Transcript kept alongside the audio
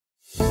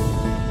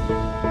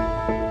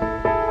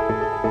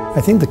I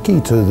think the key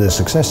to the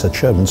success at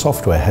Shireburn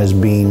Software has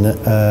been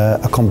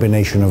a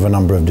combination of a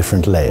number of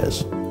different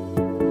layers.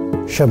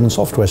 Shireburn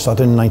Software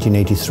started in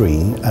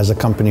 1983 as a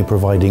company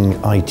providing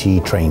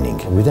IT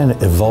training. We then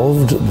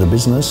evolved the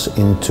business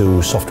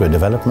into software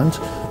development,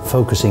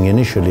 focusing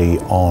initially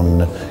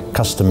on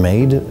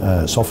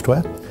custom-made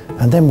software,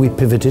 and then we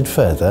pivoted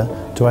further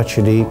to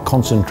actually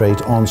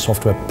concentrate on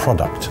software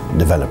product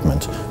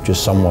development, which is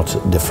somewhat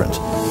different.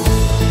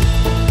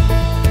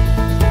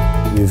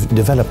 We've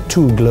developed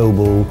two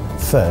global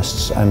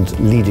firsts and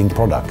leading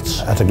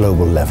products at a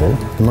global level.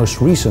 The most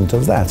recent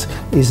of that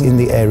is in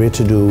the area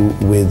to do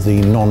with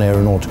the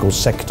non-aeronautical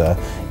sector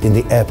in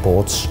the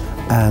airports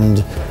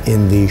and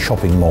in the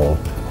shopping mall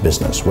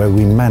business, where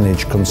we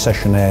manage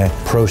concessionaire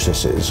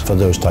processes for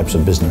those types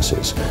of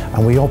businesses.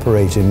 And we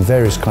operate in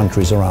various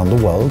countries around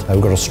the world.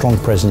 We've got a strong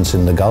presence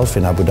in the Gulf,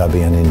 in Abu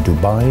Dhabi and in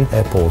Dubai,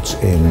 airports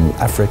in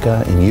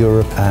Africa, in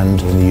Europe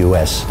and in the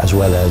US, as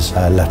well as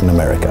Latin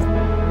America.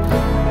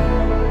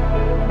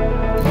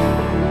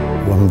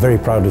 I'm very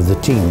proud of the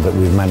team that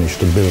we've managed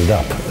to build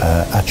up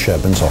at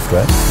Shireburn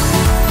Software.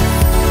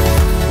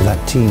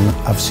 That team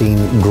I've seen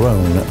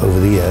grown over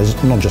the years,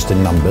 not just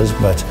in numbers,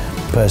 but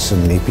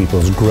personally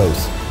people's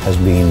growth has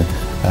been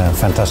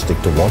fantastic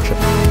to watch.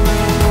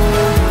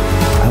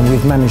 And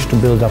we've managed to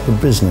build up a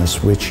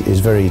business which is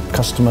very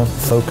customer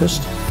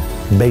focused,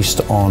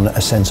 based on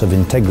a sense of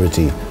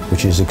integrity,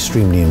 which is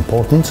extremely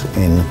important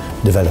in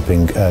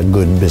developing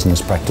good business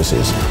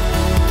practices.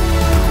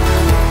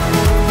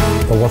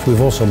 But what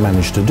we've also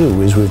managed to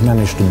do is we've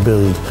managed to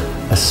build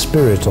a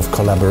spirit of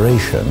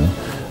collaboration,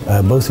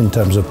 both in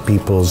terms of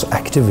people's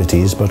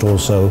activities, but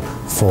also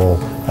for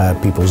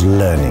people's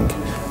learning.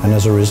 And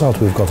as a result,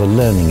 we've got a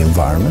learning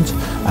environment,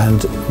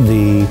 and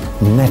the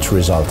net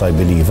result, I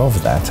believe,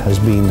 of that has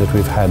been that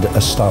we've had a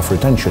staff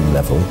retention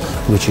level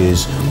which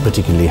is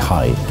particularly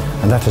high.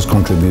 And that has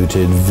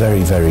contributed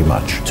very, very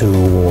much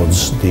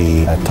towards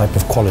the type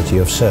of quality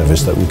of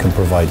service that we can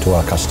provide to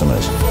our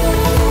customers.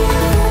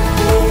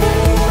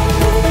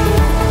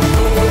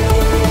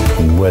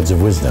 Words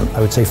of wisdom.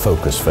 I would say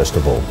focus, first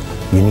of all.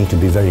 You need to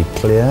be very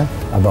clear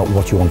about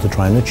what you want to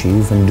try and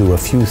achieve and do a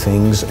few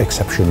things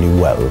exceptionally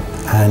well.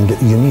 And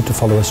you need to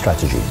follow a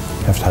strategy.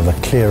 You have to have a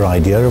clear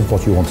idea of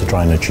what you want to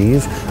try and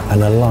achieve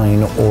and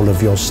align all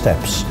of your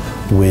steps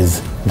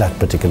with that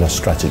particular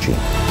strategy.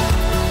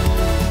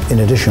 In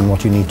addition,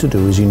 what you need to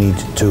do is you need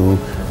to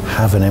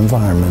have an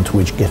environment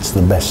which gets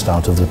the best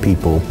out of the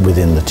people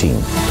within the team.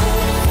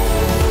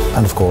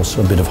 And of course,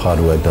 a bit of hard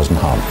work doesn't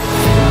harm.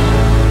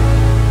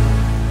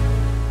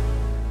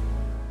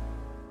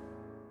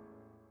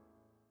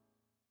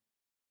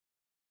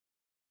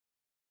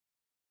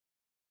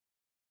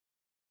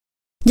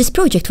 This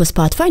project was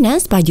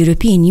part-financed by the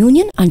European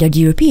Union under the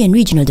European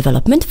Regional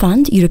Development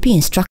Fund,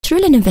 European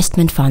Structural and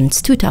Investment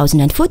Funds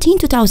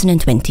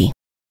 2014-2020.